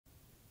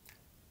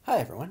Hi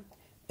everyone.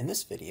 In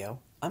this video,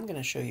 I'm going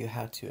to show you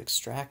how to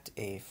extract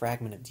a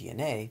fragment of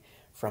DNA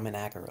from an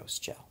agarose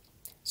gel.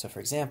 So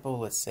for example,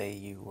 let's say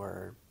you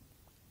were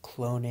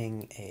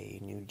cloning a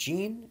new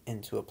gene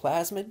into a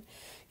plasmid.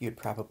 You'd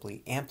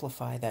probably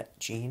amplify that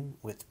gene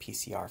with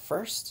PCR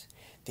first.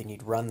 Then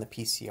you'd run the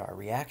PCR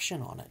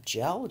reaction on a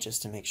gel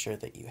just to make sure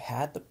that you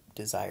had the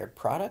desired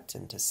product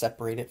and to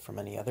separate it from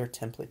any other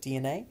template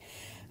DNA,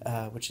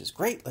 which is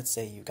great. Let's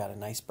say you got a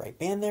nice bright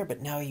band there,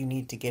 but now you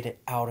need to get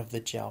it out of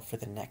the gel for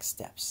the next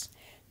steps.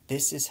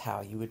 This is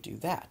how you would do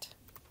that.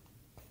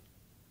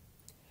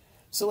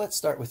 So let's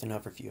start with an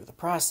overview of the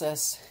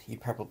process.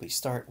 You'd probably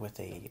start with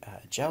a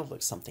gel that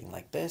looks something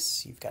like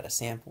this. You've got a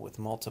sample with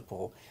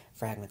multiple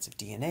fragments of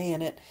DNA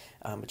in it,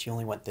 but you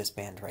only want this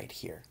band right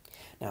here.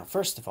 Now,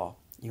 first of all,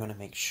 you want to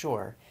make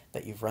sure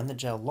that you've run the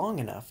gel long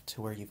enough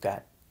to where you've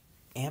got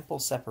ample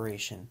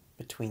separation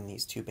between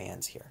these two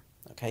bands here.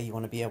 Okay, you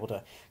want to be able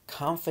to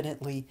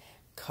confidently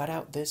cut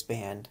out this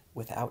band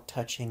without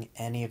touching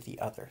any of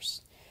the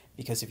others.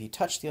 Because if you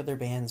touch the other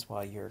bands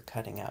while you're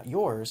cutting out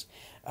yours,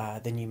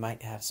 then you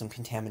might have some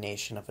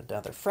contamination of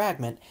another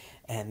fragment,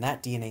 and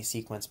that DNA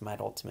sequence might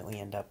ultimately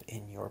end up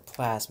in your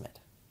plasmid.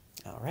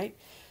 Alright,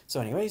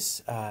 so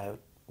anyways,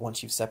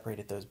 once you've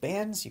separated those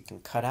bands, you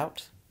can cut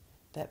out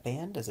that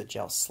band as a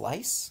gel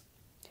slice,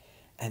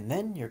 and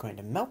then you're going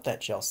to melt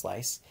that gel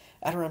slice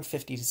at around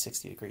 50 to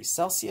 60 degrees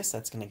Celsius.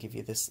 That's going to give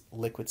you this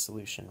liquid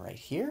solution right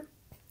here.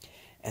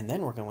 And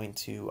then we're going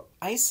to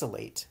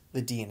isolate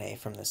the DNA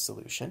from this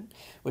solution,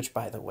 which,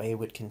 by the way,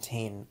 would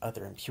contain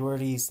other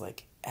impurities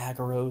like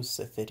agarose,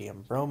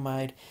 ethidium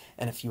bromide,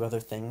 and a few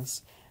other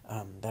things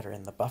that are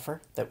in the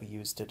buffer that we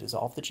use to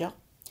dissolve the gel.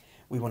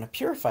 We want to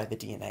purify the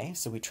DNA,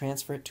 so we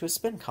transfer it to a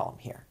spin column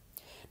here.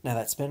 Now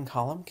that spin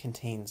column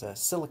contains a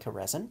silica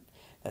resin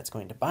that's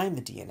going to bind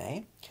the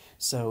DNA,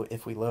 so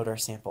if we load our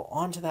sample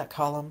onto that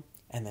column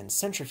and then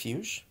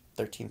centrifuge,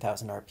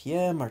 13,000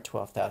 RPM or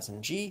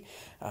 12,000 G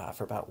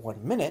for about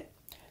 1 minute,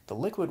 the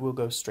liquid will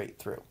go straight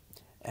through.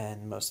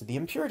 And most of the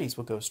impurities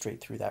will go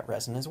straight through that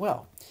resin as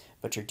well.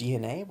 But your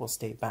DNA will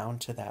stay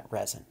bound to that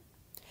resin.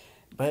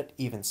 But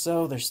even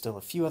so, there's still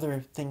a few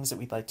other things that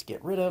we'd like to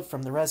get rid of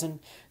from the resin,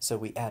 so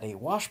we add a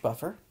wash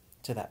buffer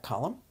to that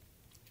column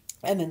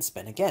and then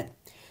spin again.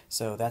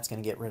 So that's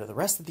going to get rid of the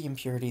rest of the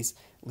impurities,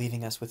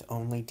 leaving us with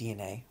only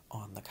DNA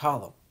on the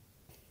column.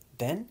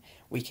 Then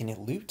we can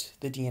elute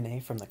the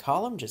DNA from the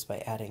column just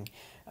by adding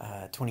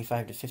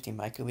 25 to 50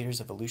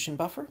 microliters of elution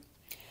buffer.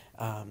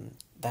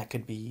 That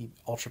could be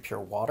ultra pure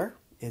water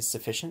is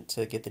sufficient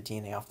to get the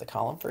DNA off the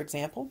column, for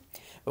example.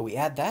 But we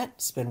add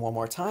that, spin one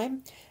more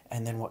time,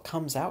 and then what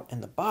comes out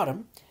in the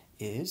bottom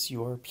is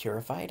your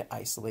purified,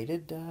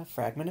 isolated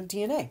fragment of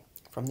DNA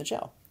from the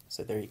gel.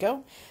 So there you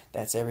go.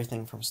 That's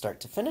everything from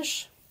start to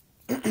finish.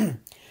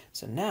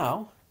 So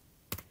now,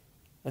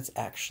 let's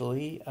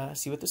actually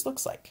see what this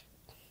looks like.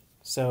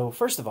 So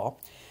first of all,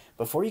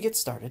 before you get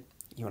started,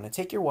 you want to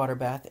take your water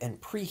bath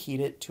and preheat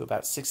it to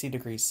about 60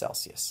 degrees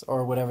Celsius,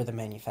 or whatever the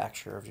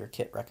manufacturer of your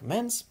kit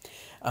recommends.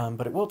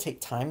 But it will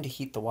take time to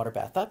heat the water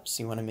bath up,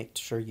 so you want to make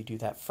sure you do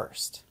that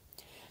first.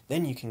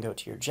 Then you can go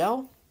to your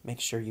gel,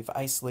 make sure you've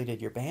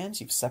isolated your bands,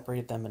 you've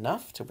separated them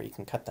enough to where you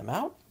can cut them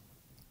out.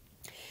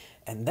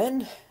 And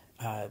then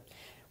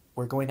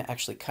we're going to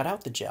actually cut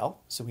out the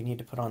gel, so we need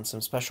to put on some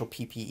special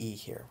PPE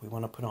here. We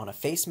want to put on a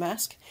face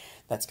mask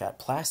that's got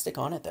plastic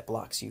on it that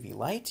blocks UV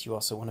light. You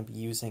also want to be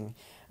using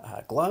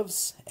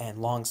gloves and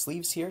long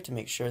sleeves here to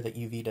make sure that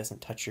UV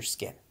doesn't touch your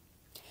skin.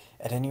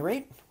 At any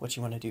rate, what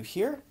you want to do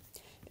here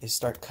is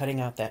start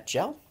cutting out that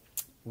gel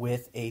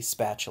with a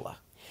spatula.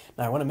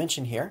 Now I want to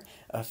mention here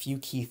a few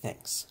key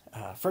things.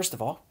 First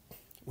of all,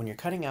 when you're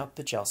cutting out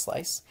the gel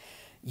slice,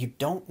 you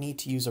don't need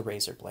to use a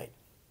razor blade.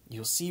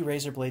 You'll see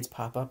razor blades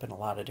pop up in a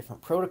lot of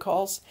different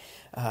protocols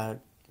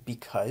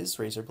because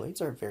razor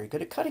blades are very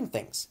good at cutting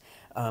things.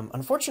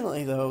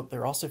 Unfortunately, though,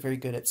 they're also very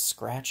good at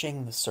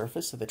scratching the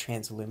surface of the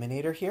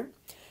transilluminator here.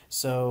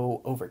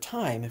 So over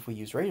time, if we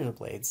use razor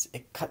blades,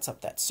 it cuts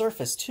up that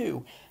surface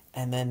too,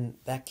 and then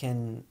that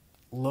can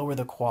lower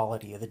the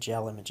quality of the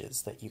gel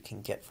images that you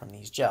can get from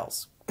these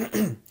gels.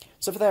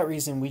 So for that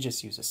reason, we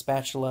just use a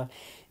spatula.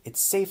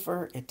 It's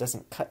safer, it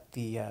doesn't cut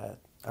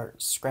or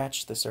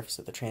scratch the surface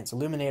of the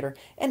transilluminator,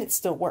 and it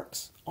still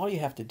works. All you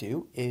have to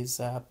do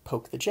is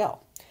poke the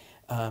gel,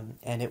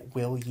 and it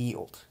will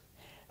yield.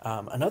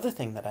 Another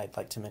thing that I'd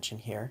like to mention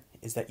here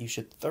is that you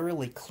should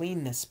thoroughly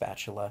clean this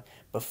spatula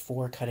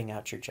before cutting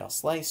out your gel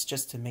slice,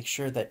 just to make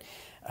sure that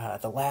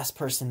the last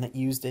person that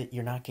used it,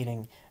 you're not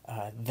getting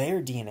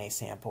their DNA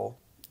sample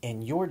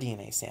in your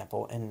DNA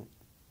sample and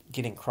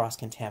getting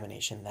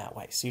cross-contamination that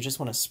way. So you just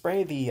want to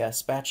spray the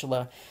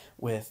spatula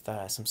with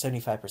some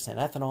 75%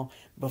 ethanol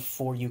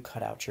before you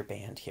cut out your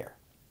band here.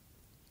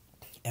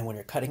 And when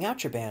you're cutting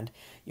out your band,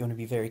 you want to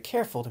be very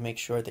careful to make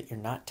sure that you're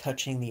not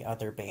touching the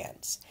other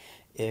bands.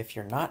 If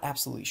you're not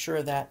absolutely sure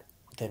of that,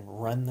 then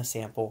run the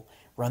sample,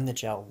 run the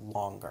gel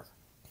longer.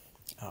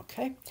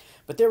 Okay,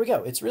 but there we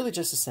go. It's really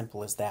just as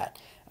simple as that.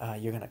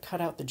 You're going to cut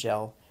out the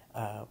gel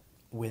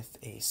with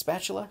a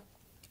spatula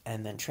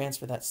and then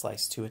transfer that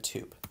slice to a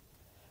tube.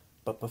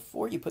 But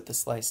before you put the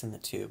slice in the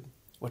tube,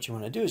 what you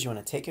want to do is you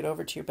want to take it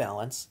over to your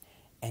balance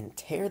and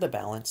tare the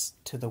balance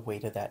to the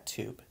weight of that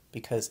tube,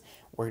 because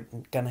we're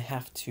going to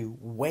have to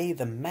weigh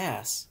the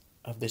mass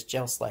of this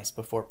gel slice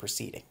before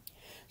proceeding.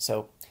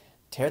 So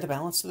tare the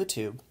balance to the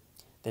tube,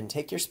 then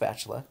take your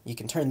spatula, you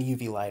can turn the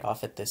UV light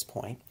off at this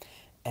point,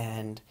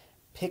 and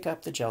pick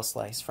up the gel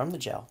slice from the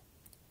gel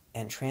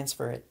and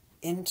transfer it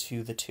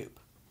into the tube.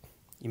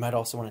 You might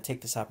also want to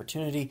take this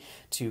opportunity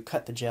to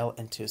cut the gel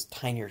into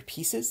tinier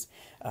pieces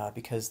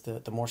because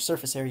the more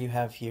surface area you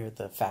have here,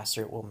 the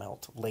faster it will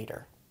melt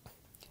later.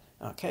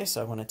 Okay, so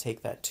I want to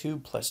take that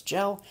tube plus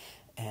gel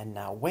and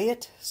now weigh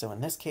it. So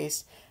in this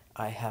case,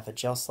 I have a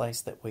gel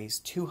slice that weighs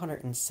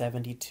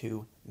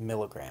 272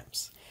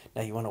 milligrams.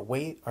 Now you want to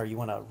weigh, or you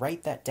want to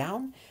write that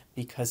down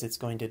because it's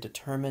going to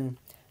determine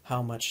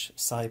how much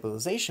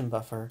solubilization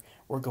buffer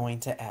we're going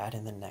to add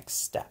in the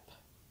next step.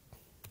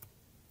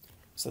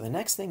 So the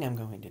next thing I'm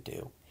going to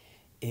do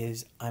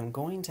is I'm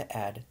going to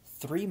add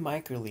 3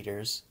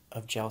 microliters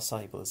of gel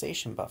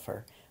solubilization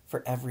buffer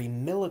for every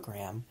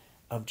milligram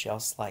of gel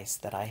slice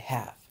that I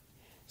have.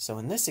 So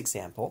in this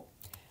example,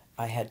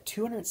 I had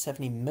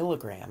 270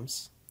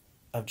 milligrams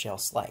of gel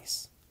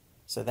slice.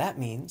 So that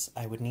means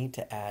I would need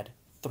to add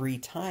 3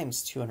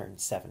 times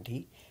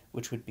 270,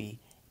 which would be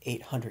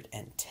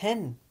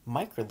 810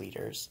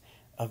 microliters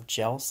of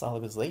gel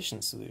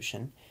solubilization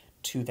solution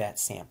to that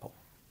sample.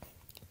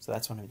 So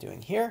that's what I'm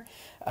doing here.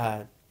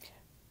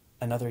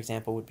 Another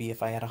example would be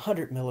if I had a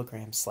 100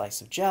 milligram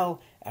slice of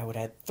gel, I would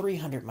add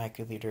 300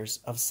 microliters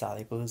of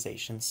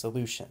solubilization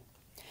solution.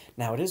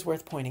 Now it is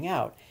worth pointing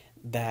out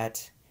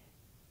that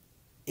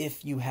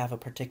if you have a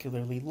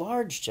particularly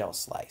large gel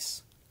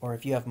slice, or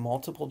if you have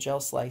multiple gel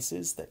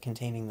slices that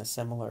containing the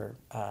similar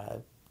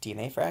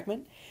DNA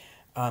fragment,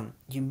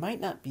 you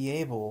might not be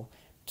able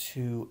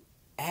to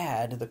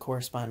add the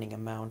corresponding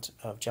amount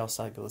of gel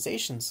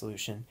solubilization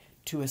solution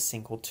to a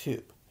single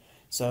tube.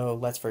 So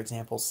let's, for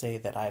example, say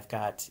that I've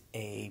got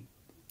a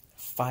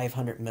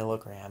 500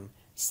 milligram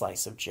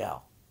slice of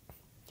gel.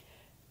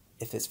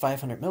 If it's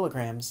 500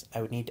 milligrams,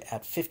 I would need to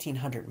add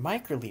 1,500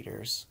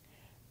 microliters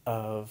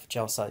of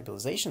gel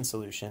solubilization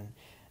solution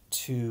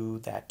to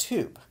that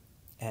tube.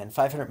 And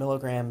 500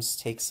 milligrams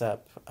takes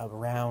up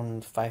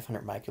around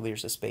 500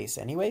 microliters of space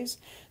anyways,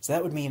 so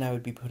that would mean I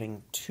would be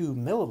putting 2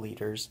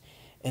 milliliters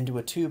into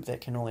a tube that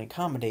can only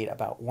accommodate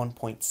about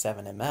 1.7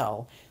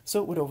 ml,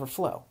 so it would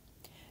overflow.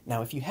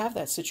 Now if you have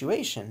that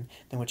situation,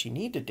 then what you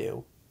need to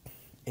do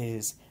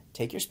is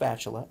take your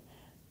spatula,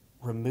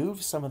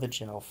 remove some of the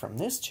gel from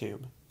this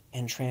tube,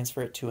 and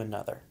transfer it to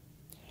another.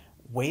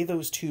 Weigh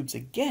those tubes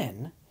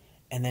again,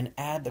 and then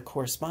add the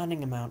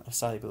corresponding amount of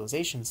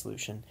solubilization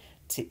solution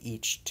to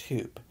each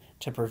tube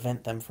to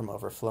prevent them from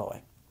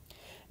overflowing.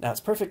 Now it's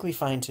perfectly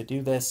fine to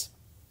do this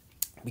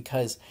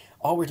because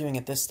all we're doing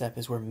at this step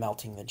is we're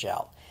melting the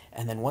gel.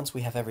 And then once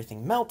we have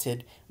everything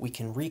melted, we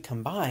can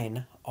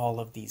recombine all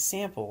of these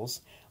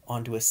samples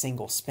onto a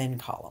single spin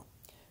column.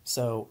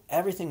 So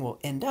everything will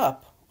end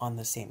up on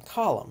the same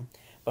column,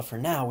 but for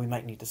now we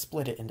might need to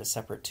split it into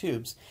separate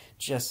tubes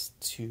just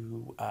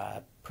to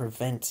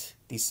prevent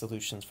these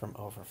solutions from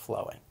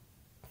overflowing.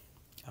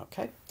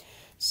 Okay,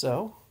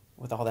 so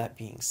with all that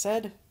being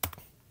said,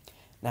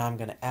 now I'm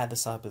going to add the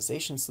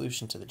solubilization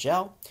solution to the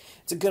gel.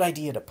 It's a good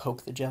idea to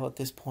poke the gel at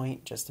this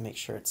point just to make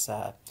sure it's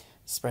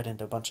spread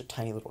into a bunch of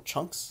tiny little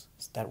chunks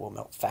so that it will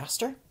melt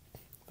faster.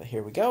 But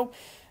here we go.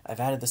 I've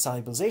added the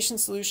solubilization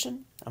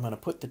solution. I'm going to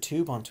put the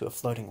tube onto a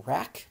floating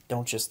rack.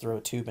 Don't just throw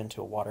a tube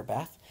into a water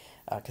bath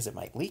because it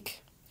might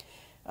leak.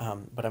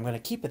 But I'm going to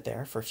keep it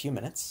there for a few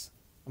minutes.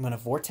 I'm going to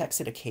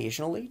vortex it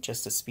occasionally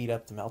just to speed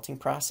up the melting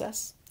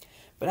process.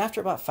 But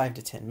after about 5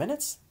 to 10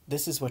 minutes,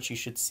 this is what you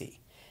should see.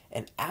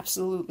 An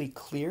absolutely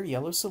clear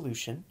yellow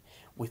solution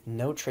with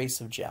no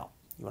trace of gel.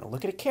 You want to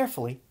look at it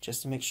carefully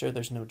just to make sure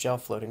there's no gel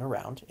floating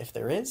around. If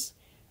there is,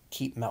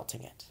 keep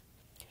melting it.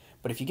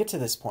 But if you get to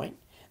this point,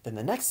 then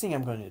the next thing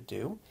I'm going to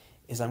do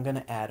is I'm going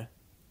to add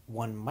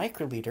 1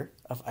 microliter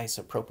of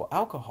isopropyl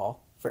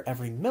alcohol for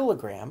every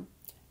milligram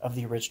of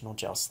the original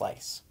gel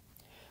slice.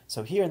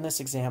 So here in this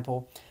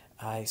example,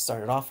 I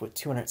started off with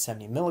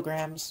 270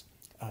 milligrams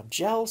of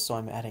gel, so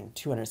I'm adding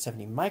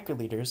 270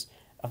 microliters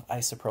of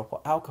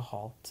isopropyl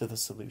alcohol to the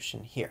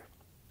solution here.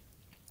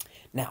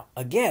 Now,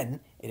 again,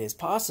 it is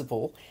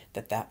possible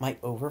that that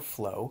might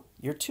overflow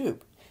your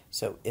tube.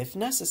 So if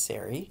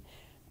necessary,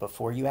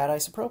 before you add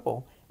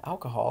isopropyl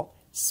alcohol,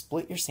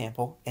 split your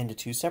sample into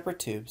 2 separate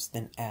tubes,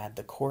 then add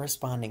the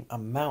corresponding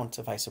amount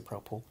of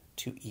isopropyl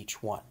to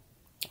each one.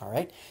 All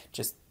right,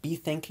 just be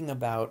thinking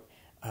about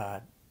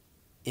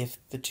if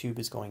the tube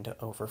is going to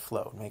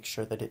overflow. Make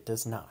sure that it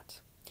does not.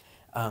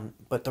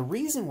 But the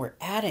reason we're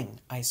adding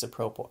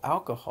isopropyl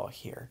alcohol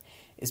here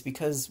is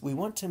because we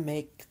want to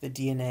make the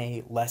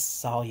DNA less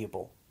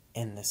soluble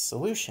in this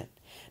solution.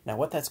 Now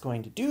what that's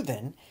going to do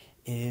then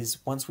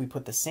is once we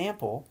put the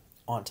sample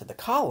onto the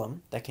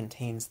column that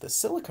contains the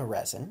silica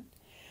resin,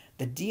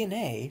 the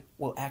DNA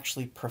will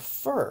actually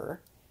prefer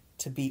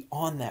to be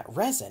on that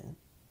resin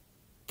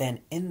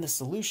than in the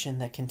solution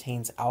that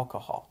contains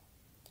alcohol.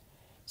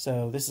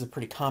 So this is a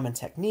pretty common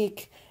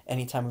technique.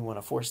 Anytime we want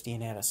to force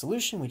DNA out of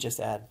solution, we just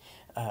add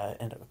a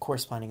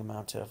corresponding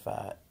amount of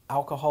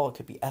alcohol. It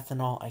could be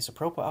ethanol,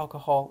 isopropyl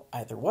alcohol,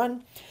 either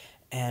one.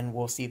 And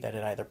we'll see that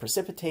it either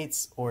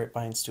precipitates or it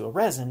binds to a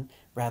resin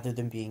rather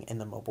than being in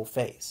the mobile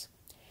phase.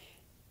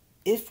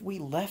 If we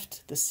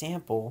left the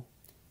sample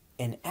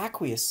in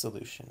aqueous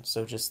solution,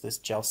 so just this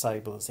gel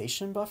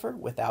solubilization buffer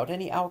without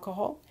any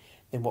alcohol,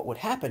 then what would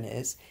happen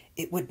is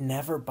it would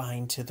never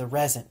bind to the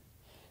resin.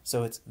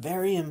 So it's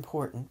very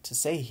important to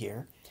say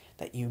here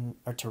that you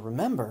are to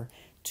remember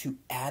to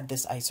add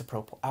this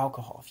isopropyl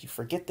alcohol. If you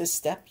forget this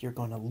step, you're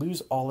going to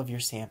lose all of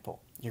your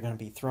sample. You're going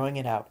to be throwing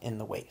it out in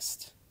the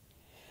waste.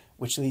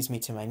 Which leads me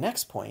to my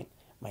next point.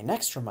 My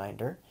next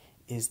reminder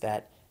is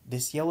that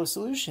this yellow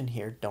solution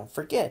here, don't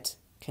forget,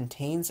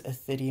 contains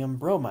ethidium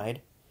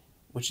bromide,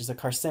 which is a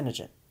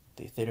carcinogen.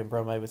 The ethidium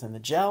bromide was in the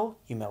gel.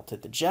 You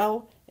melted the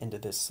gel into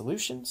this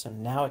solution, so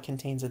now it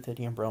contains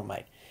ethidium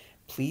bromide.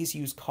 Please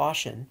use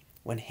caution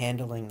when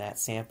handling that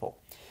sample.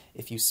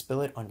 If you spill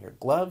it on your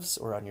gloves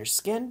or on your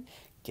skin,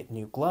 get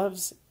new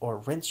gloves or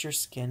rinse your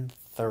skin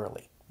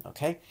thoroughly,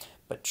 okay?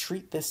 But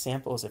treat this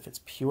sample as if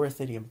it's pure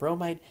ethidium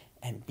bromide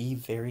and be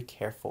very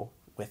careful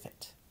with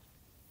it.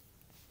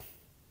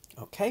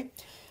 Okay,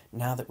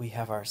 now that we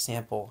have our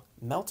sample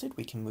melted,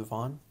 we can move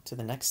on to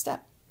the next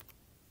step.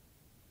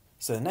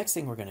 So the next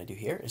thing we're going to do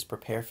here is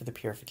prepare for the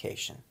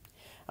purification.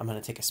 I'm going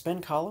to take a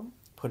spin column,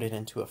 put it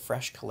into a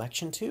fresh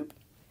collection tube,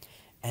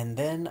 and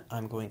then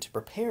I'm going to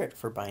prepare it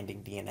for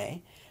binding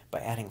DNA by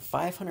adding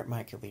 500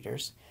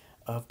 microliters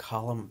of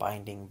column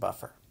binding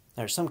buffer.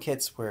 There are some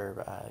kits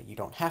where you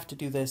don't have to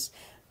do this,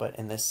 but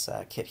in this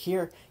kit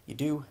here, you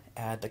do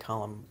add the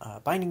column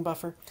binding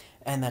buffer,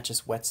 and that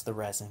just wets the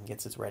resin,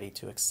 gets it ready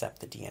to accept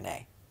the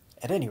DNA.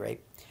 At any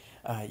rate,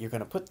 you're going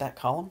to put that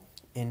column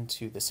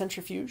into the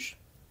centrifuge,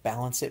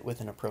 balance it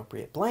with an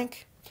appropriate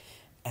blank,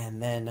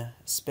 and then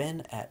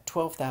spin at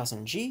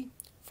 12,000 G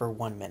for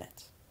 1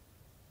 minute.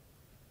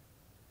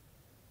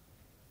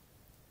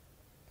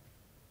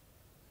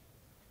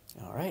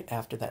 All right,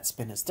 after that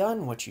spin is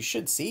done, what you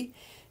should see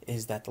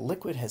is that the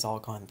liquid has all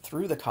gone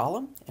through the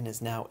column and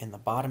is now in the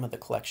bottom of the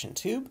collection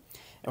tube,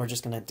 and we're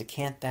just going to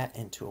decant that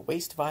into a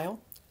waste vial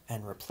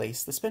and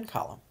replace the spin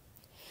column.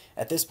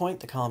 At this point,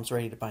 the column's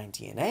ready to bind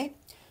DNA,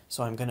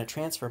 so I'm going to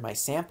transfer my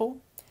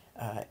sample,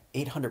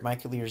 800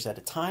 microliters at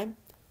a time,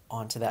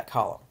 onto that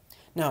column.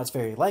 Now, it's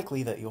very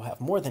likely that you'll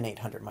have more than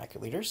 800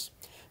 microliters,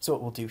 so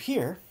what we'll do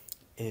here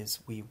is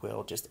we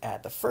will just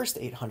add the first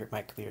 800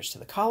 microliters to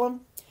the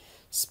column,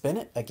 spin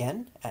it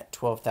again at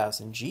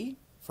 12,000 G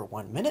for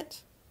 1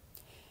 minute,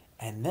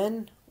 and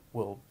then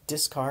we'll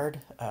discard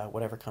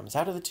whatever comes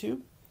out of the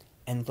tube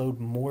and load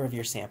more of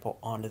your sample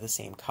onto the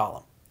same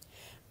column.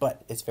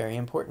 But it's very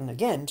important,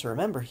 again, to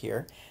remember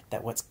here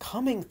that what's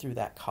coming through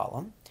that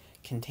column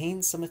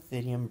contains some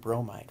ethidium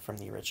bromide from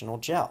the original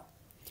gel.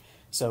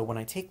 So when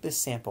I take this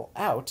sample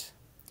out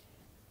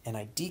and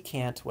I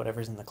decant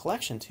whatever's in the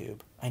collection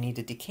tube, I need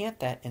to decant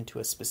that into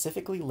a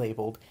specifically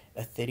labeled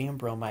ethidium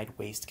bromide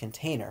waste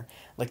container,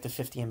 like the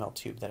 50 ml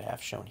tube that I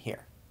have shown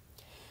here.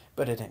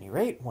 But at any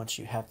rate, once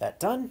you have that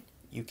done,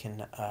 you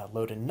can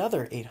load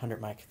another 800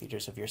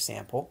 microliters of your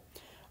sample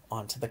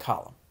onto the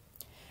column.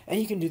 And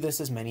you can do this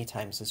as many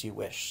times as you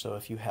wish. So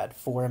if you had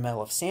 4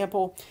 ml of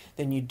sample,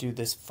 then you'd do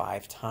this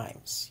 5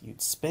 times.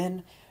 You'd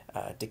spin,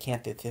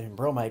 decant the ethidium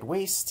bromide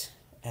waste,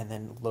 and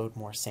then load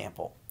more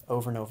sample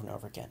over and over and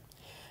over again.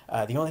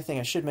 The only thing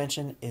I should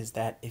mention is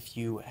that if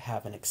you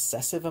have an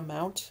excessive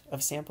amount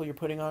of sample you're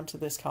putting onto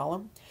this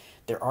column,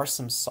 there are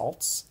some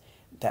salts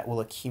that will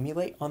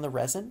accumulate on the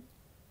resin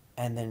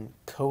and then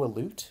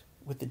coalute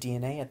with the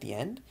DNA at the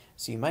end.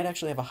 So you might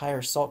actually have a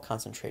higher salt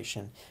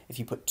concentration if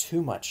you put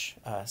too much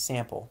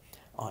sample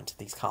onto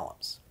these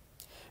columns.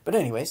 But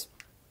anyways,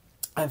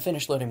 I'm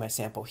finished loading my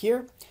sample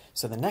here.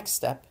 So the next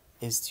step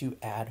is to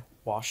add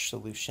wash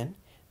solution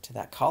to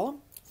that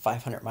column,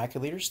 500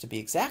 microliters to be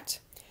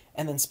exact,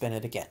 and then spin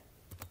it again.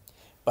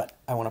 But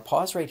I want to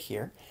pause right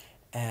here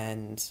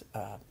and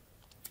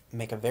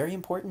make a very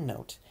important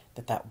note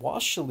that that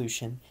wash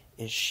solution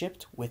is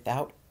shipped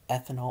without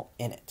ethanol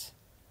in it,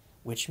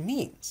 which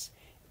means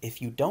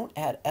if you don't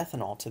add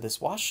ethanol to this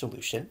wash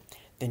solution,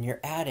 then you're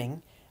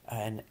adding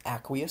an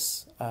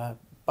aqueous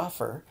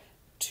buffer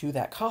to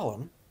that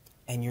column,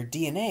 and your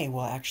DNA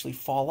will actually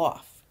fall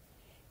off.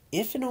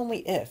 If and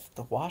only if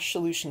the wash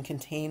solution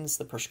contains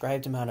the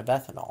prescribed amount of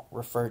ethanol,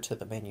 refer to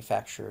the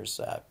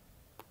manufacturer's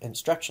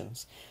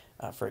instructions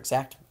for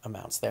exact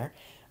amounts there,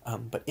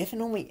 but if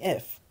and only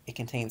if it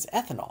contains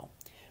ethanol,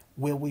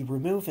 will we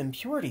remove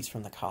impurities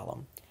from the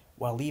column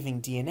while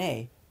leaving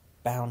DNA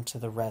bound to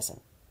the resin,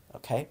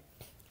 okay?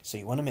 So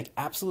you want to make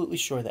absolutely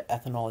sure that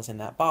ethanol is in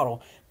that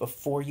bottle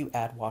before you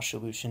add wash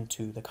solution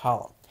to the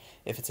column.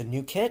 If it's a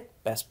new kit,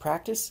 best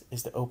practice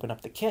is to open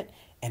up the kit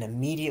and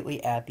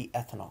immediately add the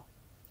ethanol.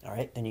 All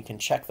right, then you can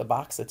check the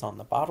box that's on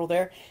the bottle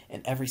there,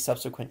 and every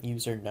subsequent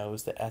user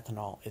knows that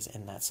ethanol is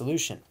in that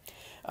solution.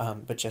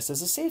 But just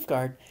as a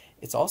safeguard,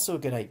 it's also a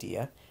good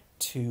idea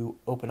to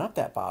open up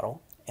that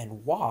bottle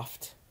and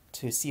waft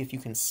to see if you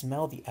can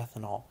smell the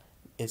ethanol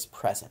is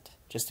present,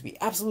 just to be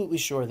absolutely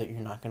sure that you're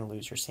not going to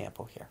lose your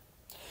sample here.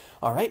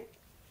 All right,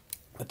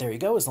 but there you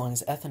go. As long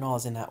as ethanol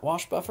is in that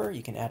wash buffer,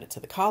 you can add it to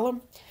the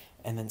column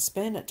and then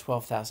spin at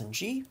 12,000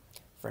 G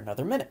for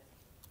another minute.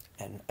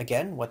 And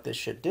again, what this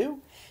should do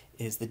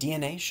is the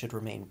DNA should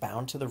remain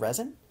bound to the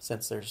resin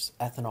since there's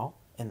ethanol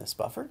in this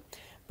buffer,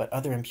 but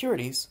other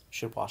impurities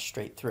should wash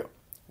straight through.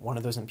 One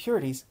of those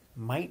impurities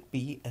might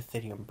be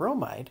ethidium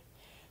bromide,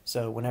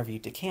 so whenever you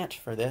decant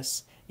for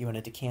this, you want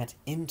to decant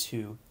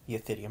into the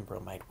ethidium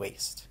bromide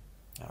waste.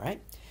 All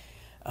right,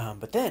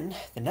 but then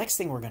the next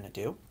thing we're going to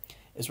do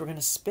is we're going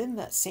to spin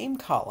that same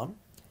column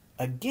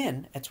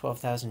again at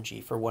 12,000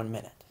 G for 1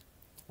 minute.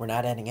 We're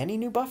not adding any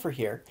new buffer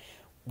here.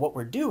 What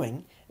we're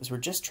doing is we're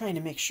just trying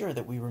to make sure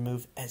that we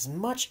remove as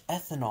much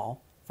ethanol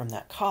from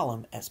that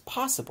column as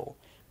possible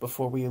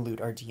before we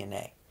elute our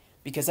DNA,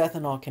 because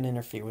ethanol can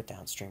interfere with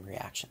downstream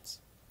reactions.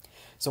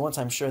 So once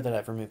I'm sure that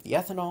I've removed the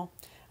ethanol,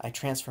 I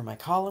transfer my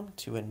column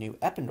to a new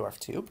Eppendorf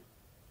tube,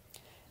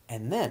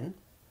 and then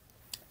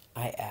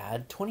I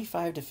add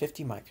 25 to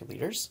 50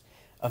 microliters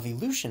of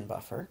elution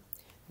buffer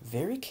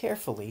very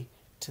carefully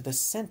to the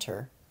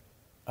center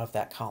of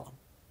that column.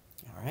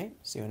 All right,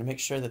 so you want to make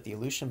sure that the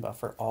elution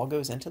buffer all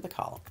goes into the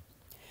column.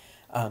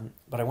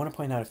 But I want to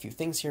point out a few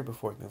things here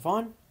before we move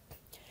on.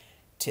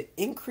 To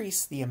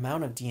increase the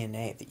amount of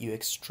DNA that you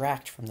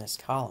extract from this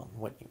column,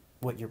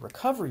 what your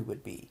recovery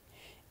would be,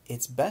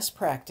 it's best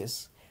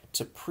practice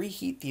to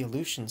preheat the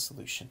elution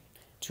solution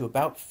to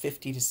about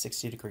 50 to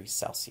 60 degrees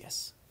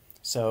Celsius.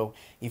 So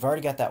you've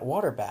already got that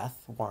water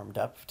bath warmed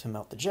up to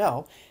melt the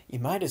gel, you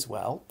might as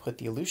well put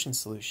the elution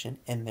solution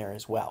in there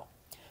as well.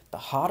 The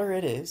hotter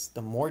it is,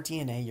 the more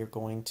DNA you're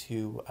going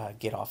to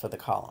get off of the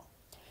column.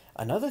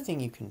 Another thing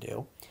you can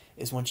do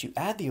is once you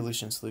add the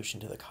elution solution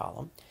to the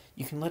column,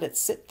 you can let it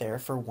sit there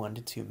for 1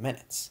 to 2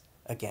 minutes.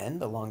 Again,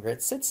 the longer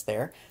it sits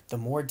there, the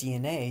more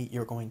DNA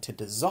you're going to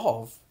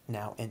dissolve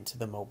now into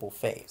the mobile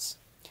phase.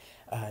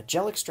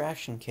 Gel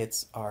extraction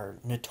kits are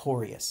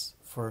notorious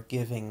for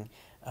giving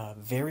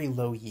very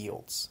low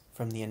yields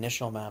from the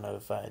initial amount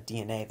of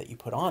DNA that you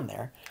put on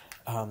there.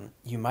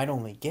 You might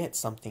only get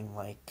something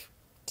like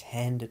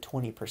 10 to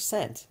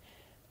 20%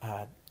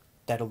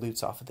 that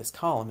elutes off of this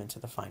column into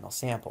the final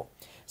sample.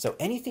 So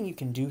anything you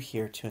can do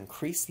here to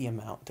increase the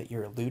amount that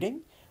you're eluting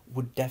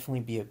would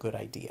definitely be a good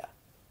idea.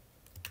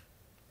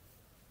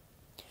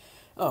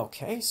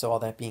 Okay, so all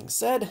that being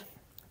said,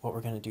 what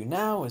we're going to do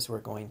now is we're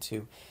going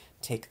to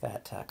take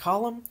that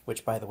column,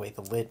 which by the way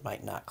the lid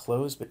might not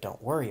close, but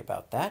don't worry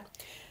about that,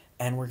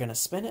 and we're going to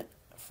spin it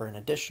for an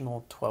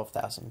additional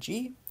 12,000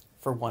 G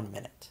for 1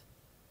 minute.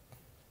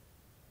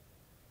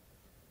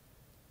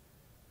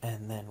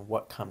 And then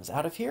what comes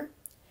out of here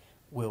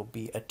will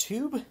be a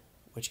tube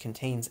which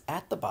contains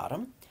at the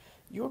bottom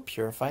your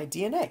purified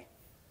DNA.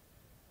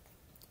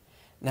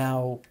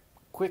 Now,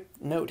 quick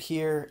note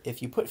here,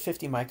 if you put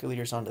 50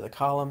 microliters onto the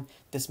column,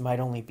 this might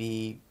only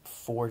be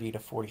 40 to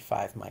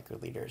 45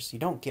 microliters. You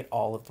don't get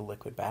all of the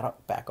liquid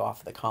back off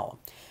of the column.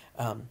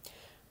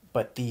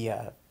 But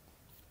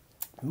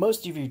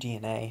most of your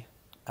DNA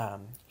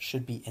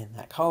should be in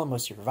that column,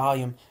 most of your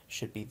volume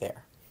should be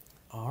there.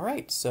 All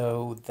right,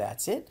 so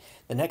that's it.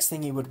 The next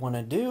thing you would want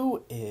to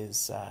do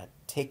is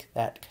take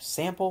that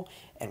sample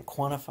and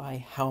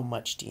quantify how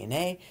much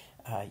DNA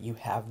you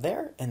have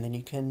there, and then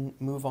you can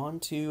move on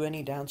to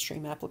any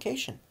downstream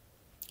application.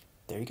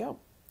 There you go.